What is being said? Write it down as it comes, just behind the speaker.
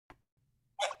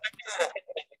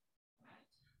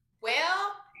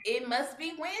It must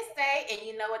be Wednesday, and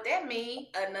you know what that means.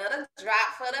 Another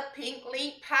drop for the Pink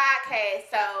Link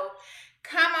podcast. So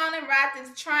come on and ride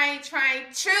this train,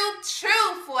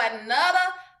 true, for another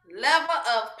level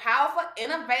of powerful,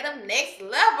 innovative, next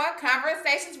level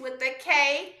conversations with the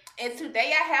K. And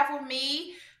today I have with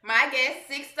me my guest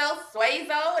Sixto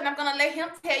Suazo, and I'm gonna let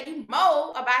him tell you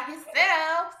more about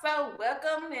himself. So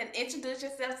welcome and introduce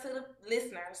yourself to the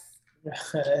listeners.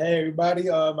 Hey everybody,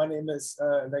 my name is,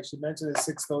 like she mentioned, is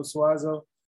Sixto Suazo.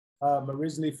 I'm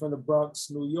originally from the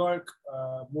Bronx, New York.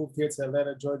 Moved here to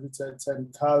Atlanta, Georgia to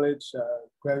attend college.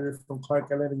 Graduated from Clark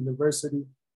Atlanta University.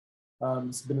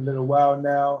 It's been a little while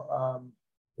now.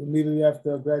 Immediately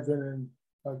after graduating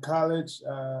college,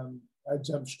 I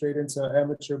jumped straight into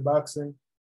amateur boxing.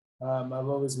 I've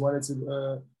always wanted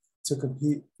to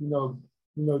compete,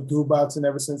 do boxing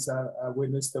ever since I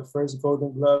witnessed the first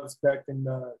Golden Gloves back in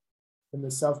the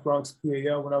South Bronx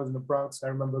PAL when I was in the Bronx. I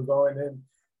remember going in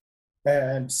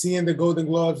and seeing the Golden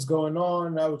Gloves going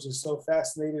on. I was just so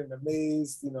fascinated and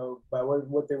amazed, by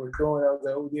what they were doing. I was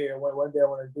like, oh yeah, one day I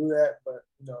want to do that. But,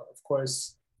 of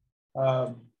course,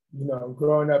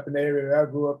 growing up in the area that I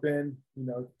grew up in,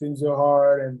 things were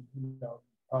hard and,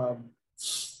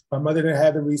 my mother didn't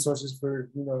have the resources for,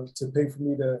 to pay for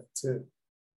me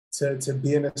to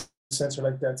be in a center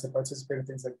like that, to participate in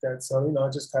things like that. So, I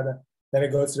just kind of let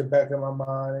it go to the back of my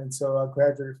mind. And so I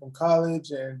graduated from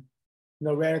college and,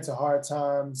 ran into hard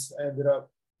times. I ended up,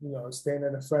 staying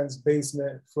in a friend's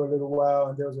basement for a little while.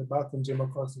 And there was a boxing gym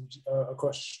across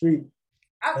the street.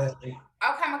 Okay,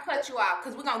 I'm gonna cut you off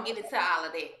because we're gonna get into all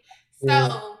of that. So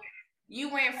Yeah. you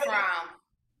went from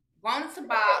wanting to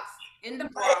box in the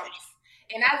Bronx,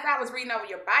 and as I was reading over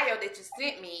your bio that you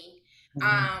sent me,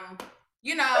 Mhm.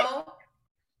 you know,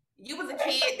 you was a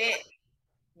kid that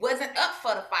wasn't up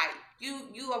for the fight.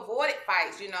 You avoided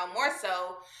fights, more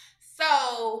so.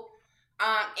 So,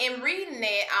 in reading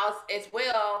that, I was as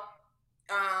well.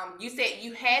 You said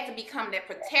you had to become that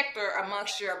protector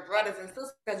amongst your brothers and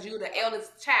sisters because you were the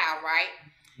eldest child, right?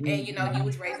 And you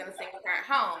was Mhm. raised in a single parent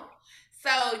home.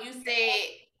 So you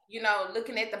said,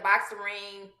 looking at the boxing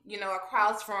ring,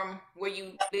 across from where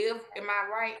you live. Am I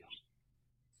right?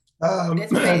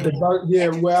 That's where that Yeah,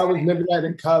 action where I was started. living at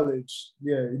in college.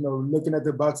 Yeah, looking at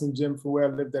the boxing gym for where I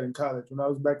lived at in college. When I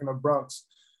was back in the Bronx,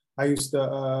 I used to,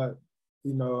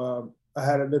 I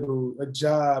had a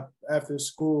job after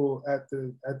school at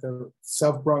the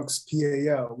South Bronx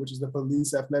PAL, which is the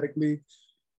Police Athletic League.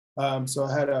 So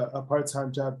I had a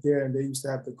part-time job there, and they used to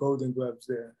have the Golden Gloves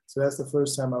there. So that's the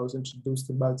first time I was introduced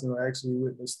to boxing. I actually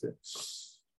witnessed it.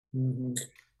 Mm-hmm.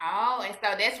 Oh, and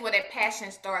so that's where that passion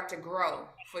started to grow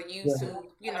for you Yeah. to,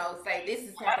 say this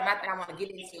is something I think I want to get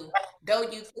into. Though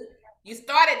you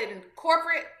started in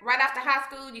corporate right after high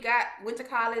school, you went to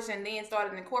college and then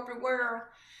started in the corporate world.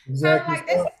 So Exactly. like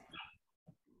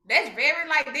that's very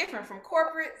like different from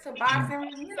corporate to boxing,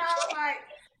 like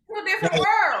two different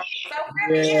worlds. So let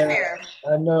me in Yeah, there.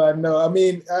 I know. I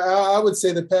mean, I would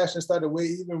say the passion started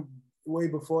way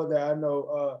before that. I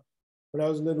know when I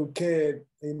was a little kid,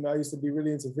 I used to be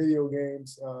really into video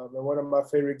games. And one of my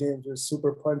favorite games was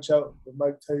Super Punch Out with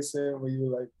Mike Tyson, where you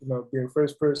like, being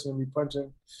first person, we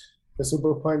punching the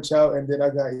Super Punch Out. And then I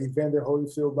got Evander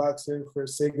Holyfield boxing for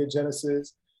Sega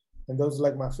Genesis. And those are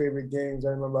like my favorite games.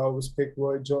 I remember I always picked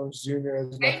Roy Jones Jr.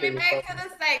 as my Take me favorite back to fighter.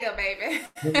 the Sega, baby.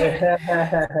 Yeah,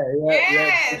 yeah,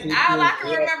 Yes, all I can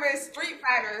yeah. remember is Street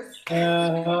Fighters.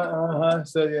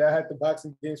 So yeah, I had the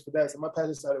boxing games for that. So my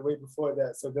passion started way before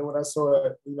that. So then when I saw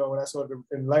it, when I saw it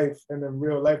in life and in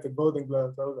real life, the Golden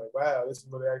Gloves, I was like, wow, this is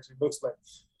what it actually looks like.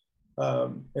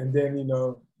 And then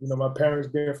my parents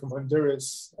being from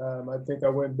Honduras, I think I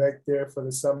went back there for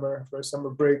a summer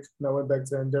break, and I went back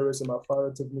to Honduras, and my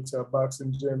father took me to a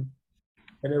boxing gym,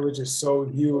 and it was just so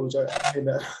huge.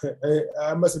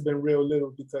 I must have been real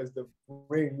little because the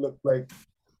ring looked like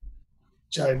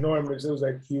ginormous. It was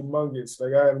like humongous.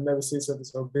 Like I have never seen something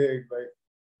so big.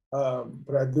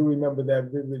 But I do remember that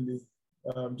vividly.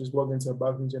 Just walking into a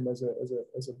boxing gym as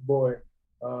a boy.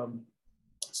 Um,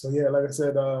 so yeah, like I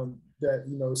said,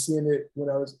 that seeing it when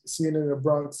I was seeing it in the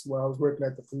Bronx when I was working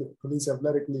at the Police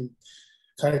Athletic League,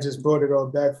 kind of just brought it all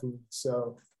back for me.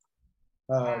 So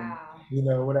Wow.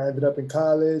 when I ended up in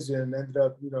college and ended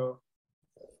up,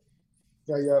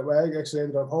 well, I actually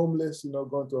ended up homeless,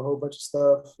 going through a whole bunch of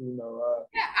stuff,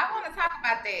 Yeah, I want to talk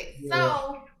about that. yeah.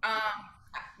 So,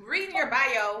 reading your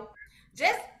bio,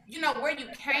 just where you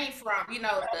came from,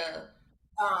 the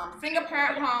single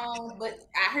parent home, but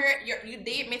I heard you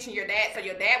did mention your dad, so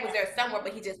your dad was there somewhere,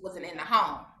 but he just wasn't in the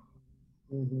home.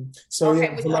 So yeah,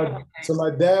 Okay, which one? so my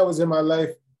dad was in my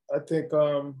life, I think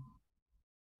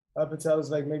up until I was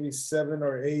like maybe 7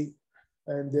 or 8.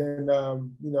 And then I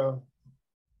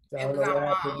It don't was know on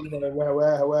what happened.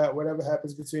 mom. Whatever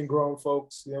happens between grown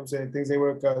folks, you know what I'm saying? Things ain't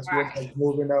work out. So we end Right. up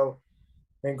moving out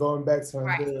and going back to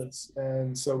Right. Honduras.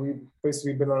 And so we've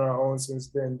basically been on our own since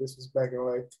then. This was back in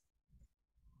like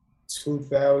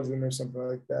 2000 or something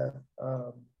like that.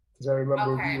 Because I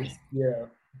remember Okay. yeah.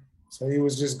 So he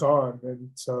was just gone. And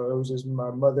so it was just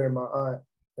my mother and my aunt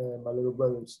and my little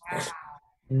brothers. Wow.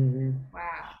 Mm-hmm.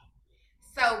 Wow.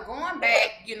 So going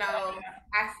back,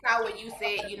 I saw what you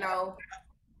said,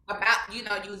 about, you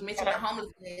was mentioning the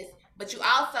homelessness, but you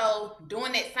also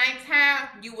during that same time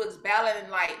you was battling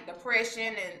like depression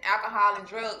and alcohol and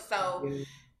drugs. So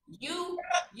you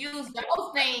use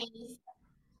those things.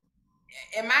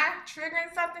 Am I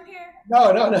triggering something here?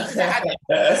 No, no, no. Because I going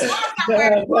somewhere.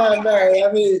 No, Going no, somewhere. no.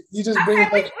 I mean, you just bring Okay,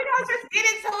 it we up. we gonna just get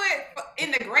into it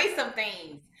in the grace of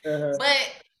things. Uh-huh.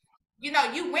 But you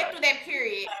went through that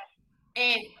period,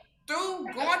 and through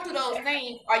going through those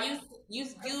things, are you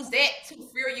use that to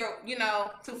fear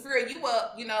to fear you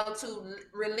up, to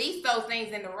release those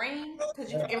things in the ring? Could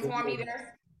you inform me Absolutely.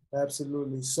 there?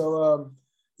 Absolutely. So,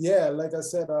 yeah, like I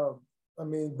said, I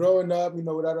mean, growing up,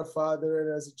 without a father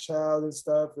and as a child and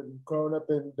stuff, and growing up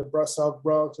in the South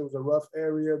Bronx, it was a rough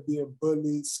area, being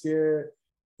bullied, scared,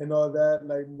 and all that.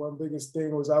 Like, one biggest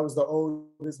thing was I was the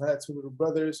oldest. I had two little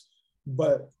brothers,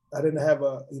 but I didn't have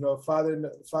a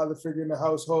father figure in the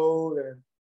household, and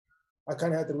I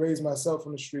kind of had to raise myself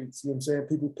on the streets. You know what I'm saying?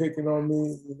 People picking on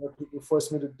me. People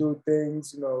forced me to do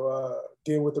things.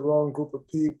 Getting with the wrong group of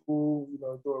people.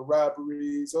 Doing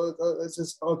robberies. It's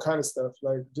just all kind of stuff.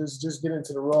 Like just getting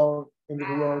into the wrong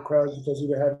Wow. crowd because you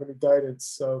didn't have any guidance.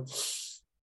 So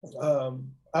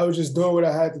I was just doing what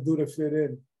I had to do to fit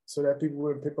in, so that people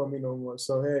wouldn't pick on me no more.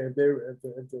 So hey, if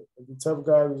the tough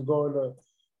guy was going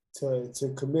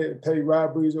to commit petty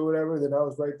robberies or whatever, then I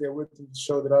was right there with them to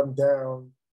show that I'm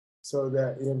down, so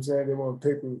that what I'm saying, they won't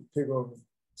pick on me.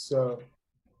 So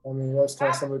I mean, that's kind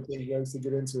of some of the things I used to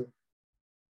get into.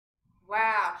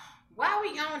 Wow. While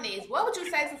we on this, what would you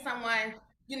say to someone,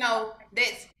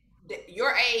 that's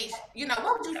your age?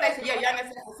 What would you say to your younger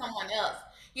self or someone else?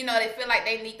 They feel like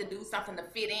they need to do something to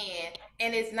fit in,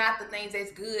 and it's not the things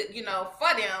that's good,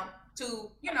 for them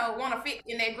to, want to fit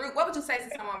in that group. What would you say to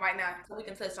someone right now so we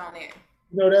can touch on that?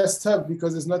 That's tough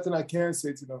because there's nothing I can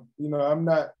say to them. I'm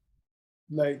not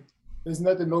like, there's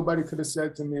nothing nobody could have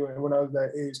said to me when I was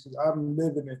that age, because I'm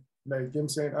living it. Like, I'm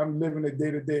saying, I'm living it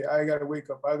day to day. I gotta wake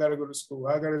up. I gotta go to school.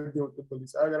 I gotta deal with the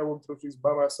police. I gotta walk through the streets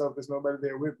by myself. There's nobody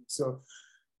there with me. So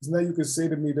there's nothing you can say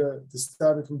to me to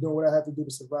stop me from doing what I have to do to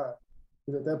survive.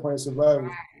 Because at that point, it's survival.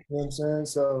 Right. You know what I'm saying?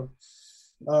 So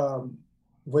um,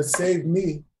 what saved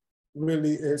me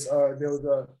really is there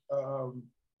was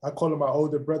I call him my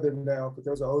older brother now, but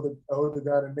there was an older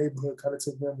guy in the neighborhood kind of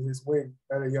took me under his wing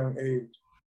at a young age.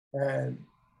 And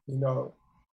you know,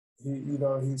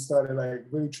 he started like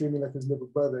really treating me like his little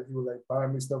brother. He would like buy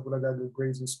me stuff when I got good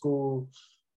grades in school.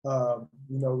 We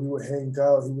would hang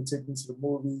out. He would take me to the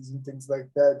movies and things like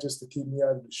that just to keep me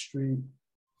out of the street.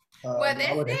 Well, I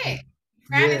that's would, it.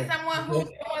 Finding yeah, someone who's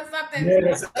doing something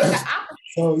yeah. of the opposite.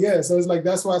 So yeah, so it's like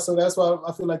that's why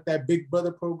I feel like that big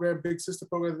brother program, big sister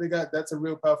program they got, that's a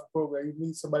real powerful program. You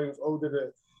need somebody who's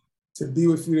older to be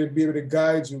with you, to be able to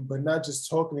guide you, but not just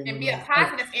talking to you. And be a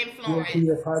positive You need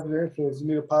influence. a positive influence. You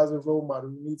need a positive role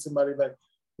model. You need somebody like,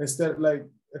 instead, like,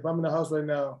 if I'm in the house right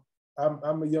now,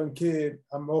 I'm a young kid.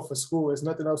 I'm off for school. There's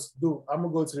nothing else to do. I'm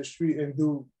gonna go to the street and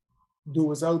do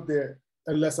what's out there,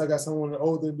 unless I got someone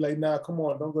older like, nah, come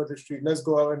on, don't go to the street. Let's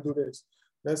go out and do this.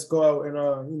 Let's go out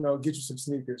and get you some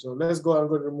sneakers. Or let's go out and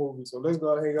go to the movies. Or let's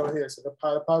go out and hang out here. So the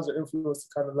positive influence to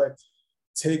kind of like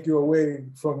take you away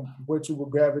from what you would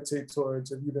gravitate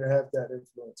towards if you didn't have that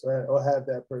influence, or have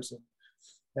that person.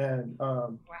 And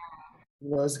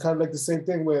it's kind of like the same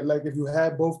thing where, like, if you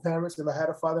had both parents, if I had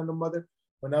a father and a mother,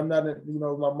 when I'm not,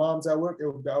 my mom's at work, I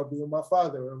would be with my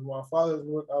father. And my father's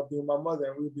work, I'll be with my mother,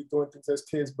 and we'd be doing things as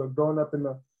kids. But growing up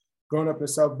in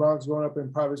South Bronx, growing up in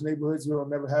impoverished neighborhoods, you don't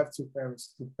never have two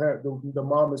parents. The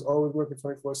mom is always working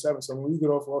 24/7. So when we get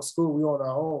off of school, we on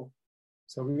our own.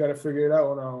 So we got to figure it out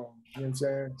on our own. You know what I'm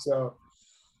saying? So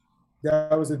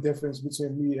that was the difference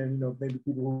between me and maybe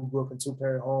people who grew up in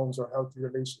two-parent homes, or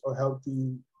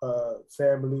healthy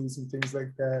families and things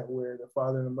like that, where the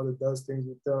father and the mother does things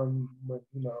with them when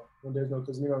there's no,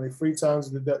 because the free time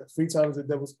is the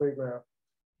devil's playground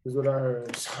is what I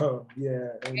heard. So yeah,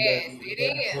 and Yes, it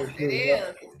is. that's It true.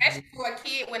 is. Especially for a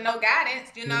kid with no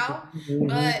guidance. Mm-hmm.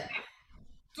 But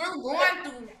through going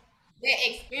through that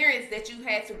experience that you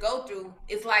had to go through,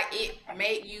 it's like it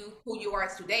made you who you are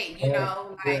today. Yeah,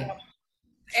 Like yeah.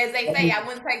 As they say, I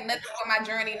wouldn't take nothing for my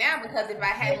journey now because if I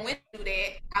hadn't went through that,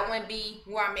 I wouldn't be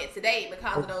where I'm at today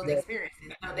because of those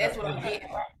experiences. So that's what I'm getting.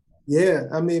 Yeah,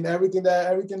 I mean everything that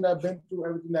I've been through,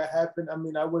 everything that happened. I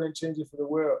mean, I wouldn't change it for the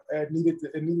world. It needed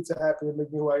to happen to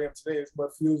make me who I am today. It's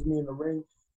what fuels me in the ring.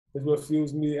 It's what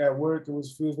fuels me at work. It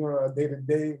was fuels me on a day to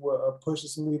day. What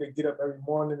pushes me to get up every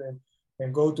morning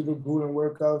and go through the grueling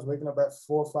workouts. Waking up at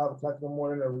 4 or 5 o'clock in the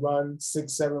morning to run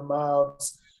 6 7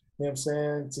 miles. You know what I'm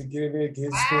saying? To get in there,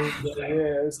 get straight. Wow.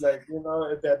 Yeah, it's like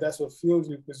that's what fuels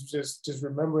you. Because just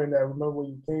remembering that, remember where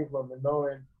you came from, and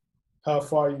knowing how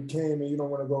far you came and you don't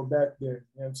want to go back there.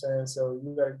 You know what I'm saying? So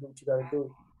you gotta do what you gotta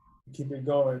do to keep it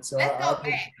going. So Let's I go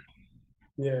back.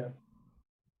 yeah.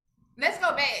 Let's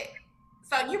go back.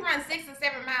 So you run 6 or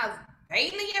 7 miles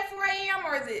daily at 4 a.m.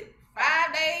 or is it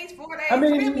 5 days, four I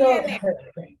days? mean, Fill me in there.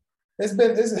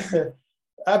 it's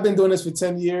I've been doing this for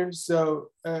 10 years.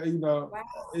 So Wow.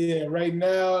 yeah, right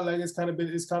now, like it's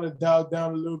kind of dialed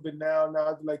down a little bit now. Now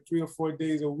I do like 3 or 4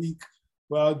 days a week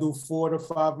where I'll do 4 to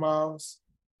 5 miles.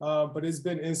 But it's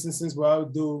been instances where I'll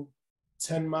do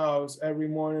 10 miles every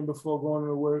morning before going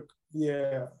to work.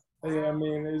 Yeah. Yeah, I Wow.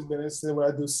 mean, it's been instances where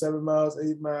I do 7 miles,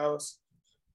 8 miles.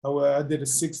 Well, I did a The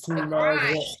 16 miles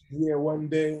grind. one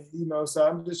day, so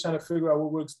I'm just trying to figure out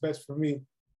what works best for me.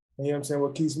 And, you know what I'm saying?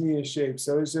 What keeps me in shape.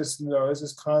 So it's just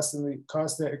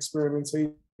constant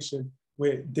experimentation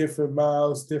with different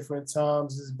miles, different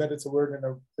times. Is it better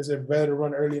to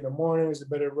run early in the morning? Is it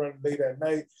better to run late at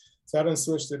night? So I done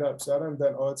switched it up. So I done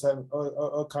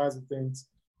all kinds of things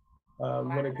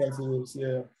when it Wow. comes to this.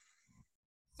 Yeah.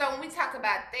 So when we talk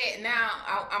about that, now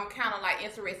I'm kind of like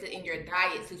interested in your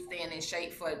diet to stay in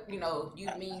shape for you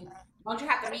mean don't you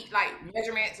have to meet like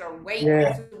measurements or weight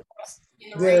Yeah. to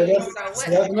in the Yeah, ring? So so what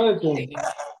that's another do you thing. take?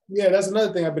 Yeah, that's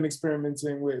another thing I've been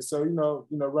experimenting with. So,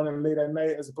 running late at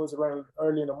night as opposed to running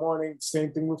early in the morning.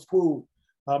 Same thing with food.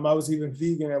 I was even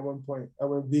vegan at one point. I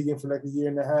went vegan for like a year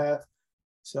and a half.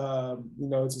 So,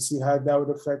 to see how that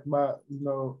would affect my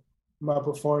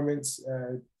performance.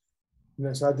 And,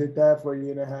 so I did that for a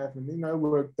year and a half, and it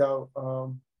worked out.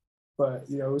 But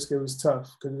it was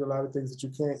tough because there's a lot of things that you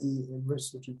can't eat and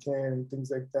risks that you can and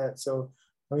things like that. So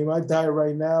I mean, my diet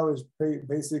right now is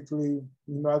basically,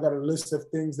 I got a list of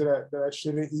things that I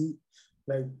shouldn't eat,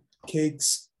 like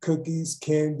cakes, cookies,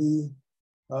 candy,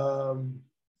 um,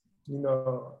 you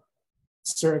know,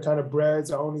 certain kind of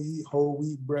breads. I only eat whole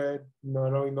wheat bread. I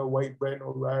don't eat no white bread,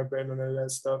 no rye bread, none of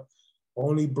that stuff.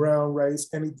 Only brown rice,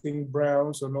 anything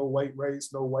brown, so no white rice,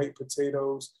 no white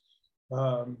potatoes.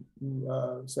 Um,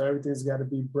 so everything's got to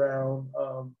be brown.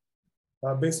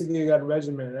 Basically, I got a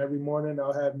regimen. Every morning,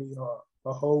 I'll have me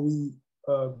a whole wheat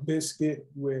biscuit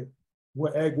with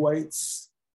egg whites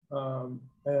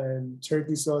and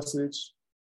turkey sausage,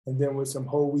 and then with some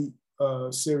whole wheat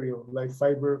cereal like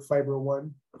Fiber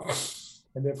One.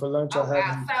 And then for lunch, Oh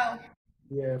wow.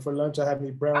 So I have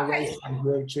me brown rice okay. and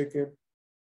grilled chicken.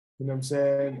 You know what I'm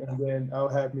saying? And then I'll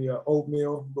have me a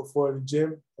oatmeal before the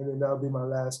gym, and then that'll be my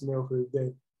last meal for the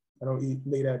day. I don't eat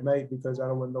late at night because I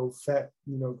don't want no fat,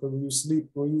 because when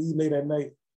you eat late at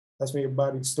night, that's when your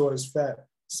body stores fat.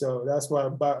 So that's why a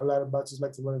lot of boxers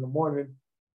like to run in the morning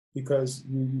because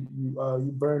you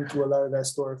burn through a lot of that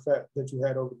stored fat that you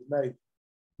had over the night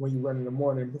when you run in the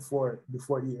morning before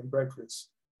eating breakfast.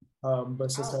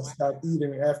 But since Oh I wow. stopped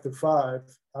eating after 5,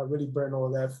 I really burn all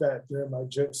that fat during my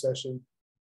gym session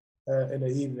in the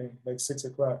evening, like 6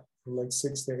 o'clock, from like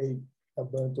 6 to 8. I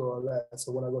burn through all that.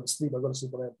 So when I go to sleep on an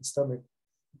empty stomach.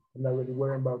 I'm not really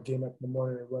worrying about getting up in the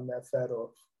morning and run that fat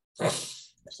off.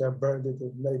 So I burned it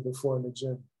the night before in the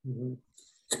gym. Mm-hmm.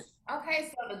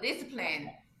 Okay, so the discipline.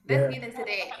 Let's Yeah. get into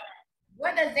that.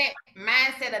 Where does that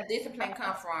mindset of discipline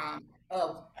come from?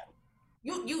 Of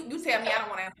you tell me I don't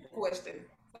want to answer the question.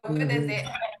 So where does Mm-hmm.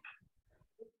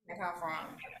 that come from?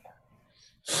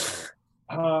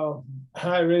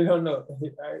 I really don't know.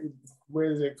 Where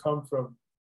does it come from?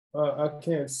 I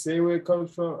can't say where it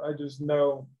comes from. I just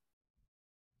know.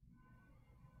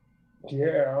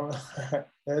 Yeah,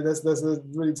 that's a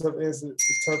really tough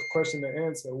question to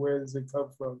answer. Where does it come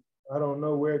from? I don't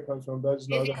know where it comes from, but I just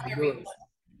know Is I it got to do it.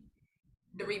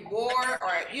 the reward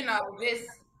or just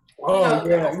Oh the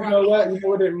yeah, you overall? know what? You know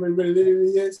what it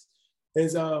really is?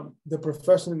 Is the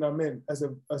profession I'm in as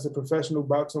a professional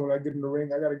boxer. When I get in the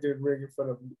ring, I got to get in the ring in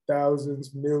front of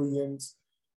thousands, millions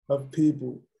of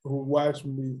people who watch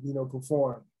me,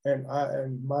 perform. And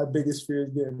my biggest fear is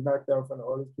getting knocked out in front of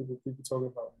all these people talking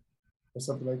about me, or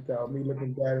something like that. Or me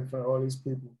looking bad in front of all these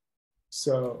people.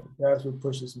 So that's what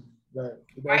pushes me. Right.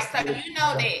 That's So the, you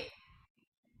know that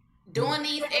doing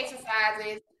these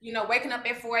exercises, waking up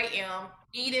at 4 a.m.,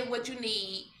 eating what you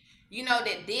need, you know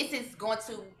that this is going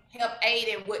to help aid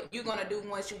in what you're gonna do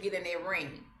once you get in that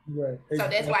ring. Right. So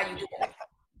that's Exactly. why you do it.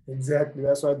 Exactly.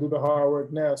 That's why I do the hard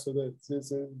work now. So that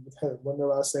one of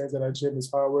our sayings at our gym is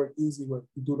hard work, easy work.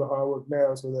 You do the hard work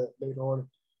now so that later on,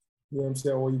 you know what I'm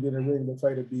saying, when you get in the ring, the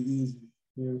fight will be easy.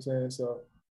 You know what I'm saying? So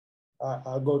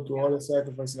I go through all the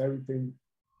sacrifice and everything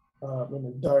in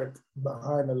the dark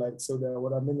behind the lights so that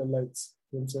when I'm in the lights,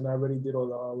 you know what I'm saying, I already did all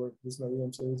the hard work. There's no, you know what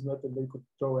I'm saying, there's nothing they could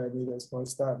throw at me that's going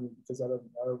to stop me because I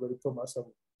already put myself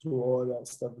through all that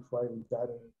stuff before I even got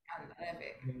in. I love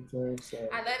it. You know what I'm saying? So,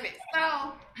 I love it.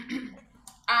 So,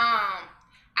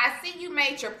 I see you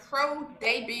made your pro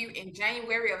debut in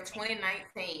January of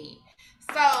 2019.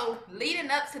 So, leading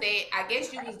up to that, I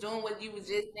guess you was doing what you was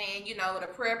just saying, the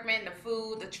prepping, the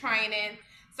food, the training.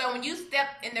 So, when you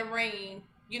stepped in the ring,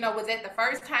 was that the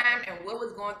first time, and what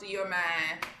was going through your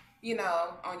mind,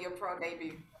 on your pro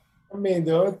debut? I mean,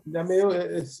 though, I mean,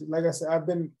 it's like I said, I've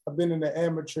been in the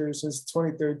amateur since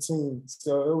 2013.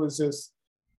 So it was just,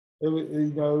 it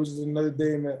was just another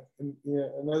day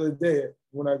another day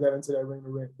when I got into that ring to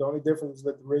ring. The only difference is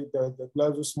that the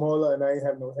gloves were smaller and I ain't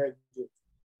have no headgear.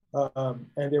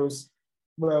 And there's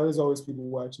always people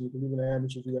watching you because even the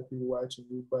amateurs, you got people watching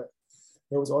you. But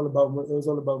it was all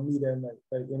about me that night.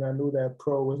 Like, and I knew that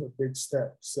pro was a big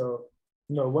step. So,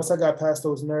 once I got past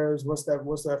those nerves, once I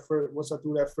threw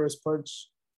that first punch,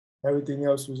 everything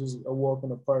else was just a walk in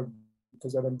the park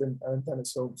because I've done it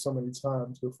so many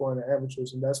times before in the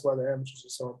amateurs, and that's why the amateurs are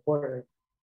so important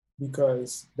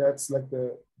because that's like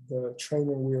the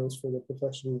training wheels for the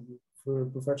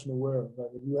professional world.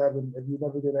 Like if you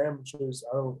never did amateurs,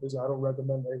 I don't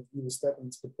recommend even stepping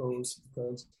into the pros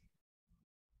because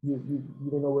you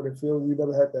don't know what it feels. You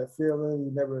never had that feeling.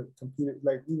 You never competed.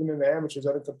 Like even in the amateurs,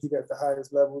 I didn't compete at the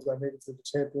highest levels. I made it to the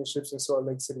championships in Salt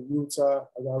Lake City, Utah.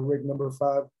 I got ranked number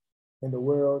 5 in the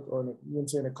world or in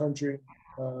the country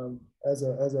as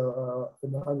a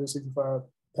in the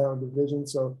 165-pound division.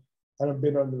 So I done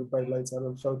been under the bright lights. I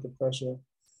done felt the pressure.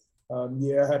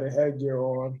 Yeah, I had a headgear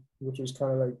on, which was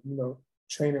kind of like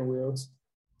training wheels.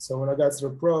 So when I got to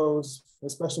the pros,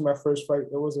 especially my first fight,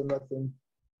 there wasn't nothing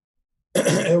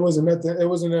it wasn't nothing. It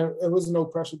wasn't no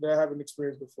pressure that I haven't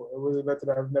experienced before. It wasn't nothing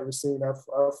I've never seen. I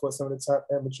fought some of the top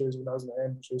amateurs when I was an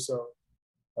amateur. So,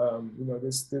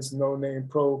 this no name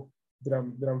pro that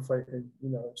I'm fighting,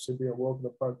 should be a walk in the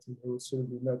park to me. It shouldn't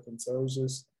be nothing. So it was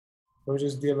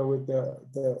just dealing with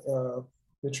the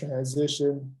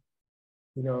transition,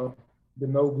 you know, the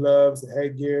no gloves, the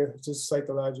headgear, just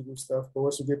psychological stuff. But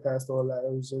once you get past all that,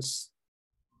 it was just,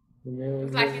 It was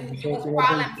it like was the you same was thing I've been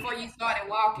crawling before you started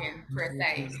walking, per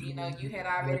se. You had through.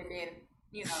 already been,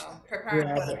 preparing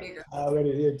Yeah, for the bigger. I already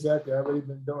yeah, exactly. I already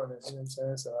been doing it. You know what I'm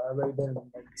saying? So I already been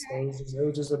like, so it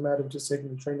was just a matter of just taking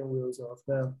the training wheels off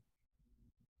now.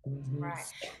 Mm-hmm. Right.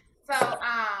 So,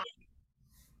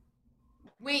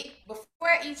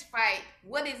 before each fight,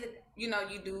 what is it you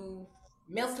do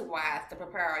mental wise to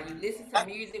prepare? Are you listen to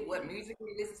music? What music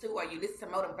you listen to? Or you listen to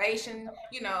motivation?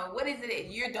 What is it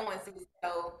that you're doing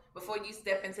so before you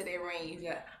step into that ring? You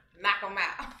just knock them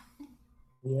out.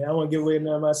 Yeah, I won't give away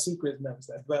none of my secrets now,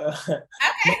 but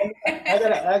I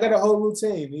got Okay. I got a whole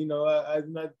routine.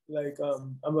 I'm not like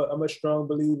I'm a strong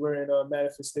believer in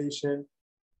manifestation,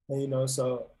 and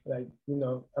so like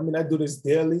I mean I do this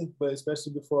daily, but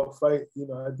especially before a fight,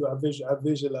 I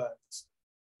visualize.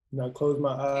 I close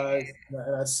my eyes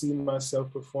and I see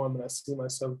myself performing. I see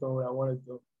myself doing what I want to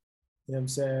do. You know what I'm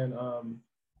saying?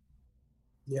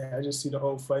 Yeah, I just see the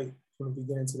whole fight from the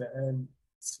beginning to the end.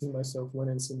 See myself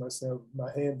winning, see myself,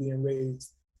 my hand being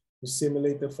raised, to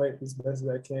simulate the fight as best as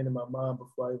I can in my mind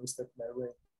before I even step in that ring.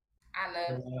 I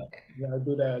love And it. I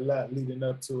do that a lot leading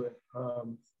up to it.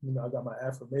 I got my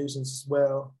affirmations as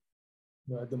well.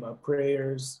 I do my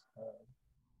prayers.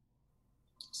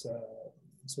 So,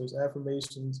 so it's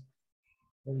affirmations,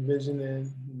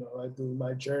 envisioning. I do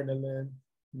my journaling.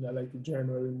 I like to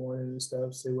journal every morning and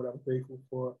stuff. Say what I'm grateful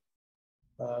for.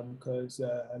 Because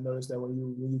I noticed that when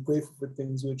you're grateful for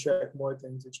things, you attract more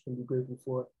things that you can be grateful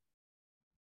for.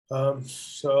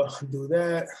 So I do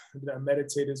that. Then I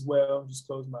meditate as well. Just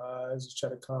close my eyes, just try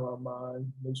to calm my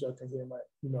mind, make sure I can hear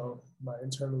my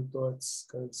internal thoughts.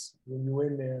 Because when you're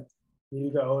in there, you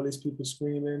got all these people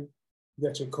screaming, you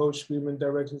got your coach screaming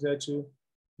directions at you.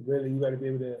 Really, you got to be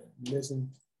able to listen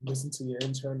to your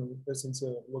internal, listen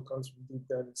to what comes from deep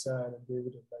down inside, and be able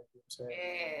to like what I'm saying.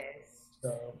 Yes.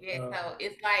 So, Yes. So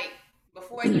it's like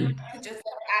before you put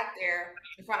yourself out there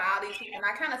in front of all these people, and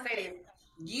I kind of say this,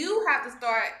 you have to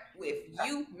start with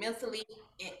you mentally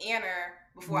and inner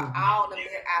before mhm. all of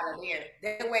that out of there.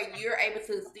 That way you're able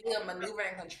to still maneuver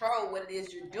and control what it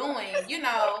is you're doing,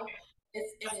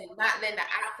 it's and not letting the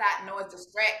outside noise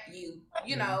distract you.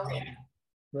 You know,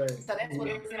 Right. so that's what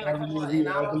it seems I like for believe and we,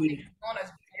 all I those believe, things going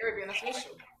is very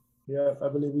beneficial. yeah, I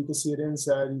believe you can see it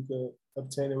inside. You could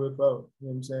obtain it without. You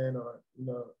know what I'm saying? Or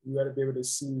you got to be able to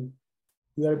see.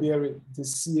 You got to be able to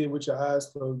see it with your eyes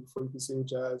closed before you can see it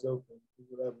with your eyes open.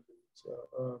 Whatever.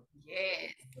 So,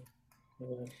 Yes.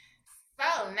 yeah.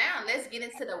 So now let's get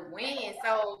into the wins.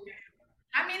 So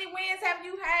how many wins have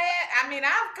you had? I mean,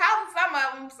 I've counted some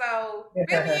of them. So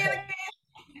fill me in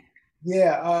again.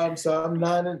 Yeah, so I'm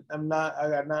nine. I'm not. I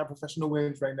got 9 professional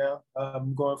wins right now.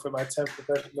 I'm going for my 10th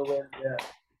professional win. Yeah,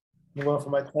 I'm going for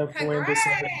my 10th win this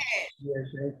December. Congrats.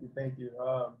 Yeah, thank you.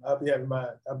 I'll be having my.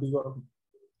 I'll be going.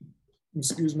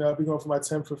 Excuse me. I'll be going for my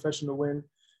 10th professional win,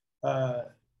 uh,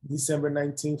 December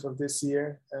 19th of this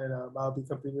year, and I'll be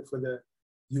competing for the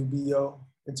UBO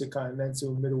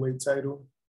Intercontinental Middleweight title.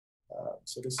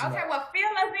 So this is my. Okay, well,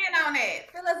 fill us in on that.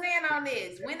 Fill us in on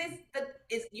this. When is the?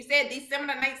 Is you said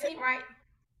December the 19th, right?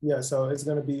 Yeah, so it's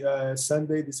gonna be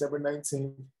Sunday, December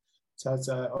 19th. So it's,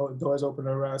 doors open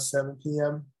around 7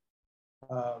 p.m.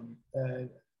 And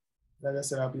like I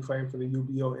said, I'll be fighting for the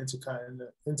UBO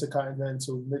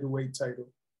Intercontinental Middleweight title.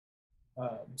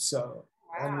 So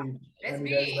I Wow, need I that's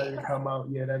need everybody big. to come out.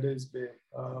 Yeah, that is big.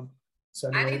 So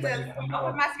I need I need everybody to to come open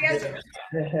out. my schedule.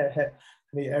 Yeah.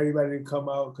 I need everybody to come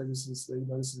out because this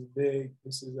is big.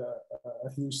 This is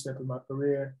a huge step in my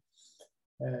career,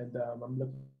 and I'm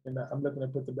looking to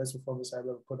put the best performance I've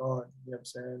ever put on. You know what I'm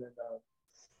saying? And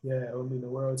yeah, it will mean the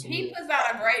world to He me. puts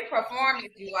on a great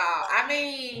performance, you all. I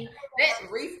mean,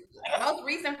 most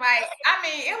recent fight. I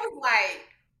mean, it was like,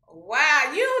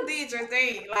 wow, you did your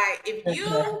thing. Like, if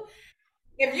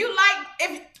you like,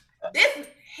 if this,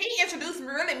 he introduced me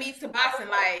really me to boxing.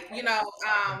 Like,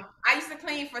 I used to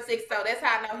clean for Sixto. That's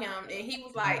how I know him. And he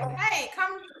was like, hey,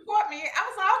 come support me. I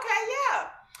was like, okay,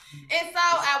 yeah. And so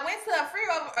I went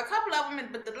to a couple of them,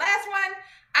 but the last one,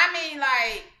 I mean,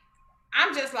 like,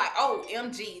 I'm just like, oh,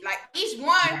 MG. Like each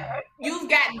one, you've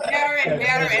gotten better and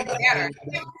better and better.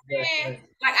 You know what I'm saying?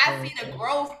 Like I see the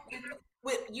growth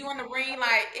with you in the ring.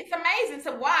 Like it's amazing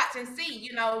to watch and see,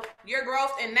 your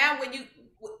growth. And now when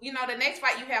the next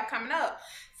fight you have coming up.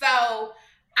 So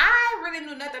I really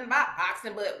knew nothing about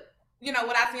boxing, but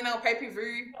what I seen on pay per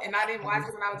view, and I didn't watch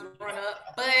it when I was growing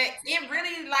up. But it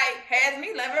really like has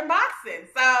me loving boxing.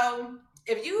 So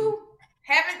if you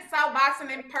haven't saw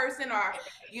boxing in person or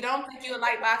you don't think you'll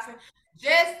like boxing,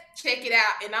 just check it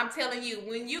out. And I'm telling you,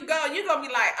 when you go, you're gonna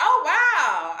be like, oh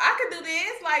wow, I could do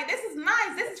this. Like this is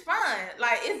nice. This is fun.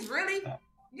 Like it's really,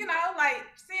 like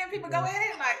seeing people go at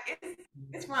it, like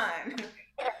it's fun.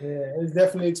 Yeah, it's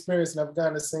definitely experience, and I've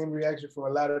gotten the same reaction from a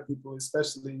lot of people,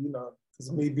 especially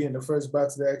because me being the first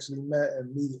boxer they actually met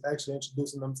and me actually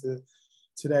introducing them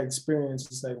to that experience.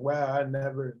 It's like, wow, I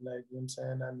never like, you know what I'm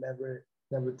saying, I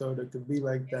never thought it could be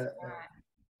like that.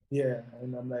 Yeah,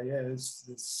 and I'm like, yeah, it's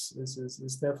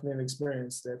definitely an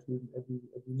experience that if you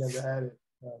never had it,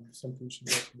 something you should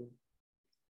definitely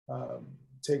um,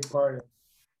 take part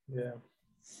in. Yeah.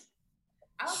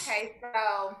 Okay,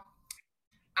 so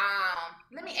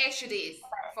let me ask you this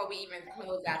before we even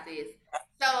close out this.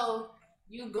 So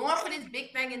you going for this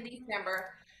big thing in December.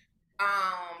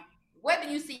 Um, what do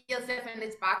you see yourself in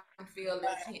this boxing field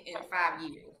in 5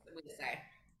 years? Would you say?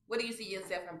 What do you see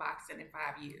yourself in boxing in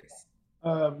 5 years?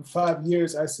 5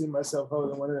 years, I see myself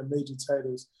holding one of the major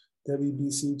titles: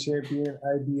 WBC champion,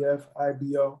 IBF,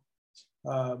 IBO,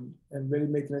 and really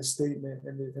making a statement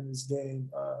in this game.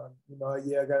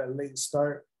 Yeah, I got a late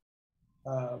start,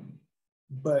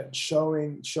 but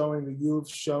showing the youth,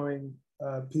 showing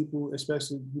people,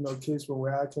 especially kids from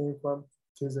where I came from,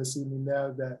 kids that see me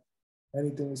now, that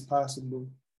anything is possible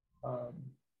um,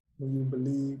 when you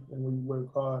believe and when you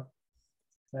work hard.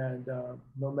 And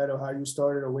no matter how you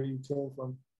started or where you came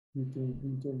from, you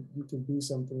can be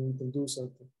something. You can do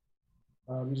something.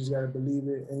 You just got to believe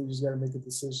it, and you just got to make a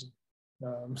decision.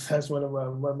 That's one of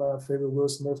my favorite Will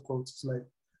Smith quotes. It's like,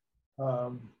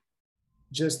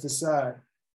 just decide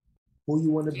who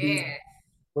you want to be, Yeah.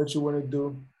 what you want to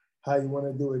do, how you want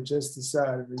to do it. Just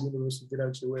decide, and the universe will get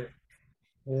out your way.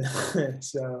 Yeah.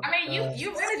 So. I mean,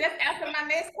 you really just answered my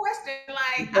next question.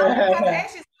 Like I was about to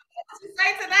ask you what you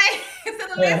say today to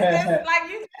the listeners.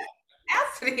 Like you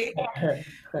answered it.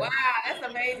 Wow, that's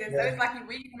amazing. So Yeah. it's like you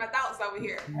reading my thoughts over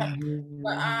here.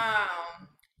 But Mm-hmm.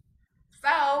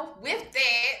 so with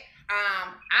that,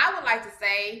 I would like to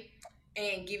say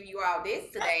and give you all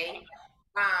this today.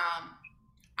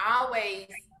 Always,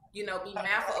 be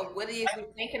mindful of what it is you're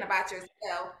thinking about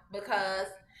yourself because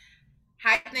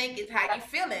how you think is how you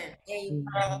feeling. And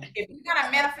if you're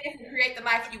gonna manifest and create the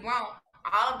life you want,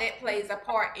 all of that plays a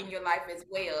part in your life as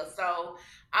well. So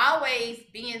always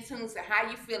be in tune to how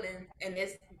you feeling, and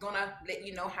it's gonna let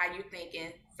you know how you're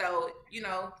thinking. So you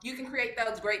can create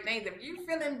those great things. If you're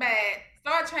feeling bad,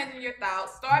 start changing your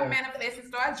thoughts, start Right. manifesting,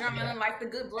 start journaling, like the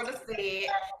good brother said.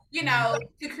 Mhm.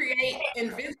 To create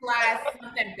and visualize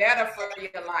something better for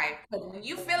your life. Because when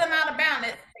you feeling out of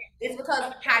balance, it's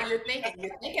because how you're thinking.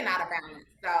 You're thinking out of balance.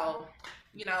 So,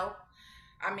 you know,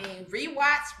 I mean,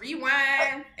 rewatch,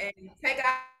 rewind, and take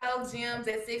out those gems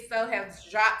that Sixto has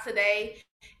dropped today,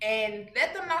 and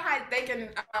let them know how they can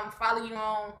follow you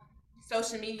on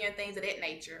social media and things of that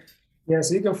nature. Yeah,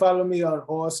 so you can follow me on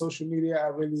all social media. I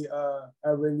really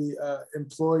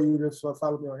implore you to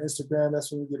follow me on Instagram.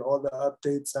 That's when you get all the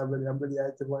updates. I'm really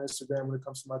active on Instagram when it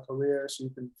comes to my career. So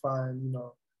you can find,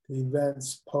 the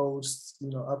events, posts,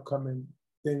 upcoming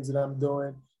things that I'm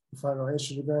doing. You find on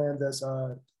Instagram.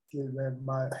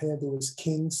 My handle is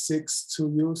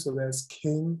King62U. So that's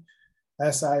King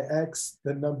SIX,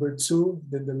 the number 2,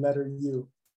 then the letter U.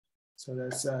 So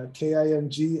that's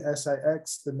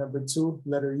KINGSIX, the number 2,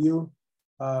 letter U.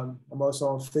 I'm also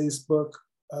on Facebook,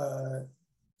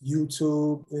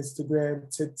 YouTube, Instagram,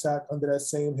 TikTok under that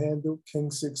same handle,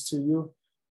 King62U.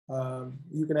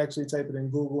 You can actually type it in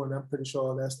Google, and I'm pretty sure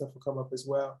all that stuff will come up as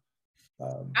well.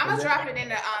 I'm But gonna yeah, drop it in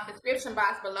the description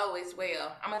box below as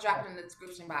well. I'm gonna drop it in the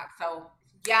description box. So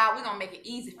y'all, we're gonna make it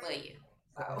easy for you.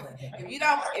 So if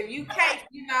you can't,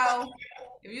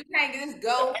 if you can't just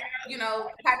go,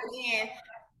 type it in,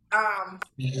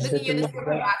 just look in hit the your link. description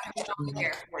Right? box and it's gonna be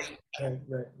there for you.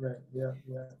 Right. Yeah,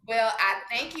 yeah. Well, I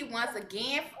thank you once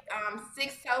again,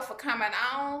 Sixto, for coming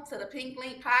on to the Pink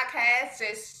Link podcast.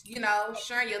 Just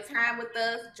sharing your time with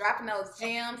us, dropping those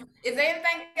gems. Is there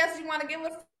anything else you want to give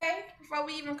us today before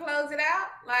we even close it out?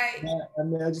 Like, Yeah, I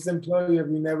mean, I just implore you, if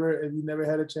you never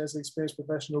had a chance to experience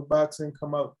professional boxing,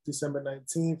 come out December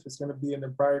 19th. It's going to be in the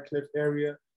Briarcliff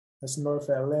area. That's North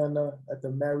Atlanta at the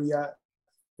Marriott.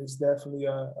 It's definitely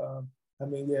I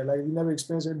mean, yeah, like if you never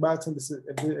experienced boxing,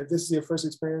 if this is your first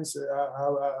experience,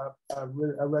 I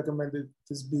recommend it.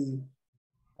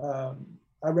 Um,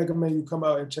 I recommend you come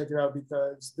out and check it out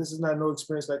because this is not no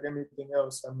experience like anything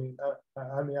else. I mean,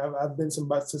 I've been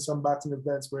to some boxing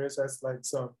events where it's that's like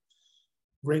some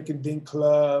rink and dink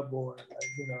club or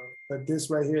but this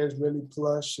right here is really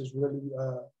plush. It's really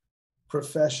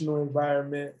professional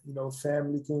environment.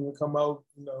 Family can come out.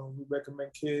 We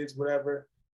recommend kids, whatever.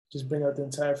 Just bring out the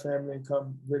entire family and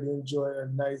come really enjoy a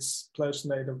nice plush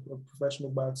night of professional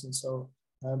boxing. So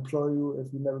I implore you,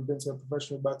 if you've never been to a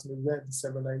professional boxing event,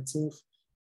 December 19th,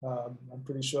 I'm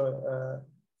pretty sure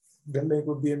the link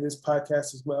will be in this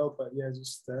podcast as well. But yeah,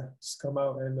 just come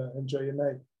out and enjoy your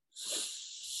night.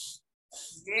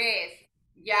 yes,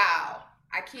 y'all.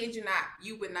 I kid you not,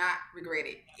 you would not regret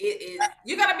it. It is.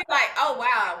 You're gonna be like, oh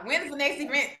wow, when is the next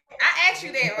event? I asked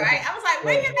you that, right? I was like,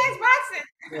 when your next boxing?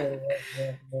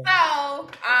 Yeah. So,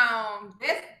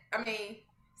 this, I mean,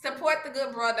 support the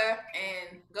good brother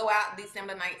and go out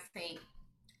December 19th.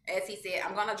 As he said,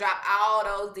 I'm gonna drop all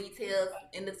those details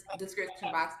in the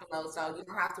description box below, so you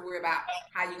don't have to worry about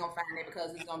how you're gonna find it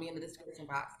because it's gonna be in the description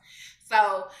box.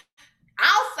 So,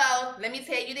 also, let me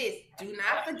tell you this: do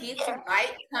not forget to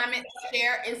like, comment,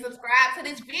 share, and subscribe to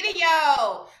this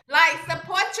video. Like,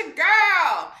 support your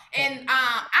girl. And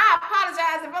I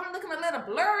apologize if I'm looking a little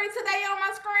blurry today on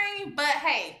my screen, but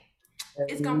hey,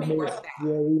 it's gonna be worth it out.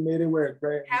 Yeah, we made it work,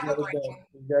 right? Have a great one,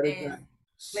 We got it and done.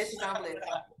 blessings on blessings.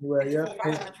 Well, Thank you yeah, for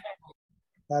watching.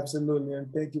 absolutely.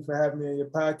 And thank you for having me on your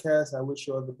podcast. I wish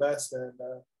you all the best. And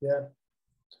yeah,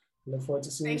 look forward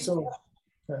to seeing you Thank you.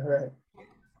 soon. All right.